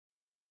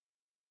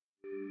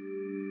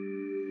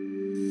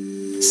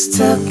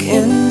Stuck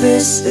in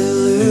this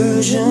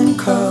illusion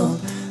called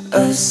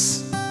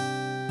us.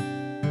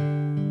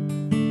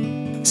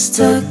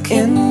 Stuck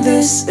in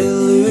this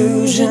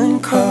illusion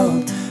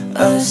called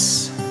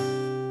us.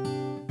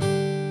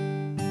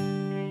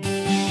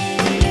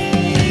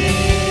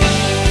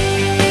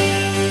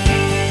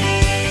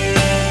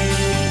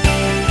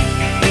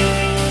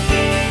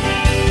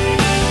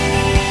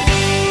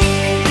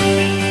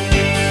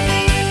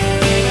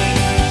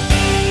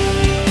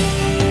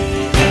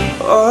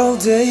 All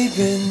day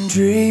been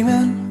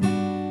dreaming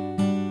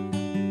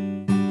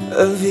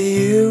of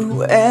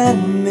you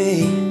and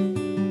me.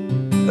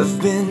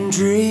 I've been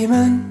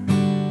dreaming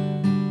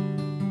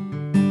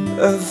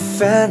of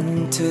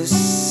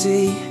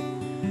fantasy,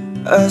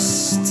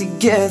 us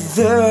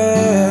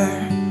together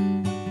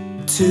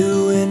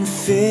to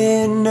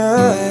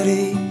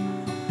infinity,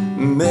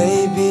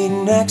 maybe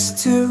next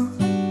to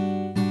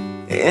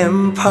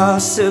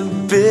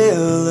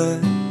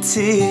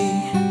impossibility.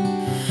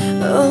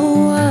 Oh,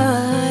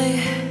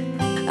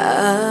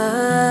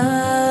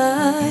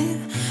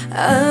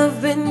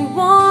 I've been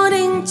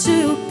wanting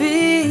to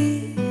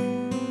be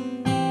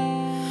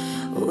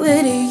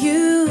with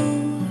you,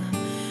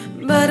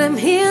 but I'm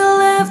here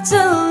left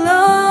alone.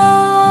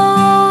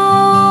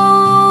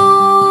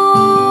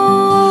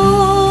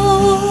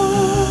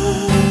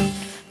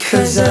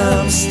 'Cause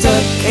I'm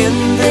stuck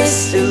in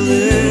this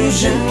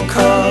illusion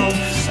called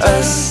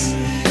us.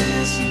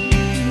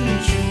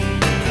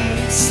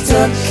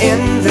 Stuck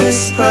in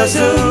this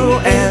puzzle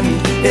and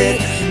it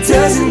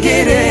doesn't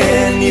get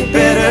any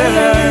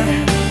better.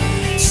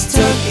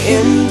 Stuck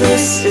in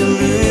this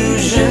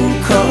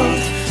illusion called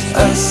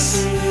us.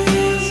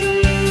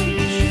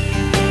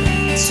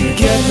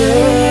 Together,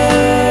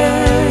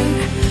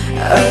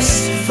 us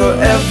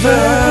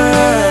forever.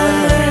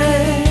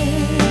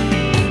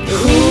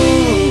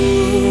 Ooh,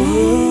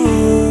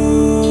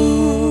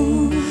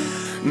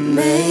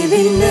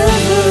 maybe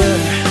never.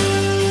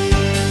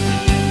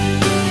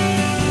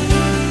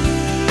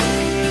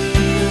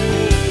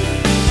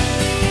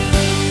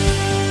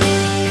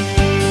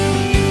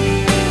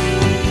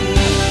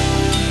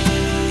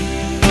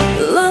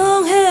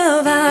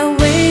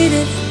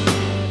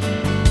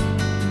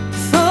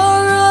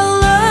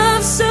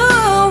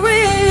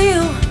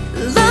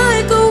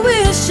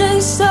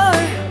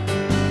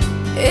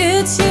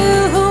 It's you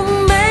who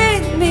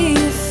made me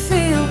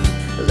feel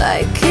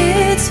like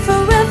it's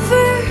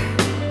forever,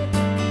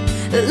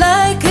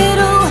 like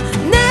it'll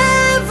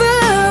never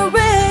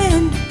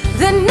end.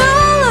 Then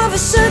all of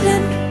a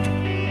sudden,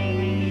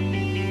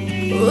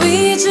 we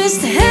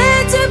just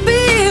had to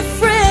be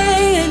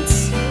friends.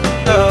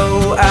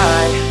 Oh,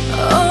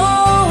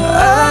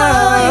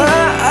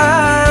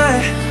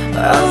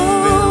 I've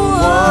been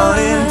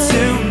wanting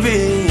to be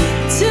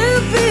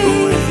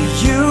with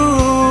you.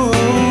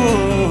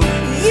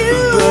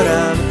 But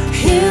I'm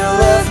here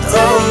left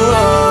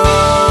alone.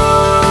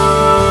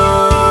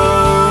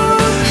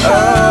 Oh,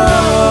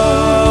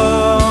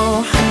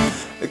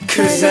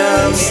 'cause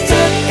I'm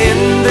stuck in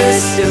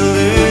this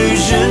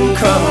illusion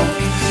called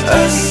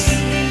us.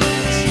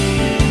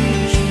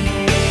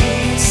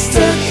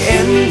 Stuck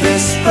in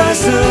this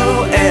puzzle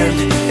and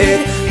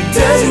it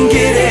doesn't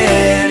get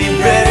any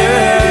better.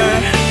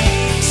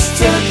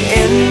 Stuck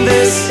in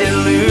this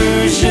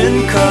illusion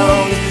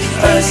called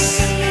us.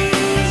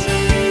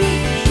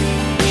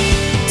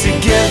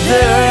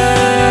 Together,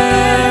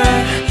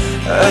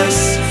 us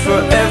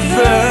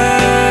forever.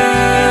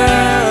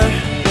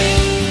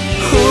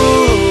 Ooh.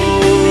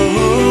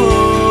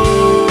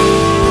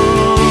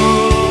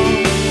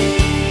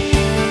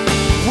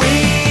 We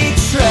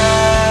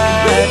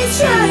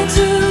tried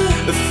to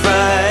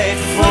fight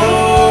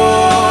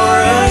for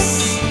us.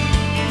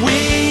 We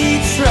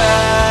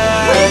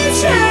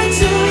tried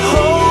to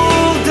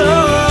hold on.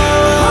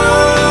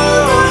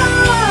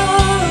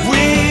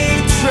 We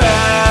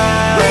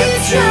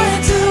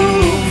tried to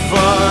move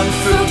on,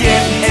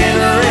 forget and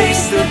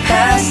erase the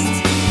past.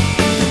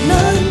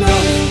 Not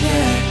knowing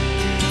that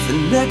the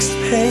next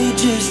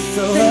page is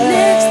the last.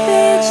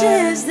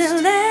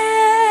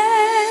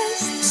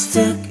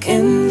 Stuck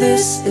in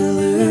this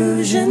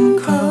illusion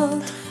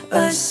called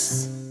us.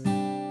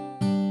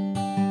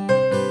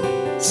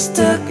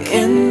 Stuck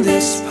in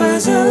this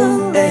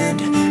puzzle and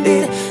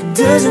it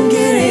doesn't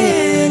get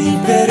any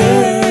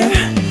better.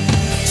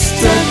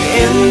 Stuck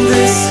in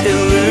this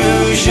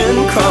illusion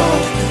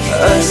called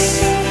us.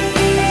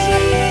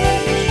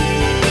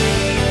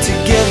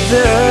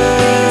 Together,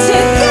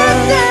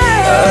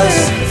 us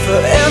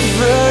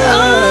forever.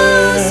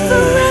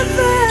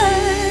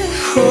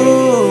 Ooh,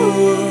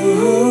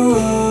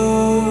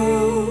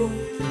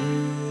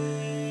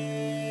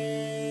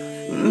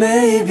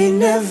 maybe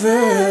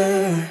never.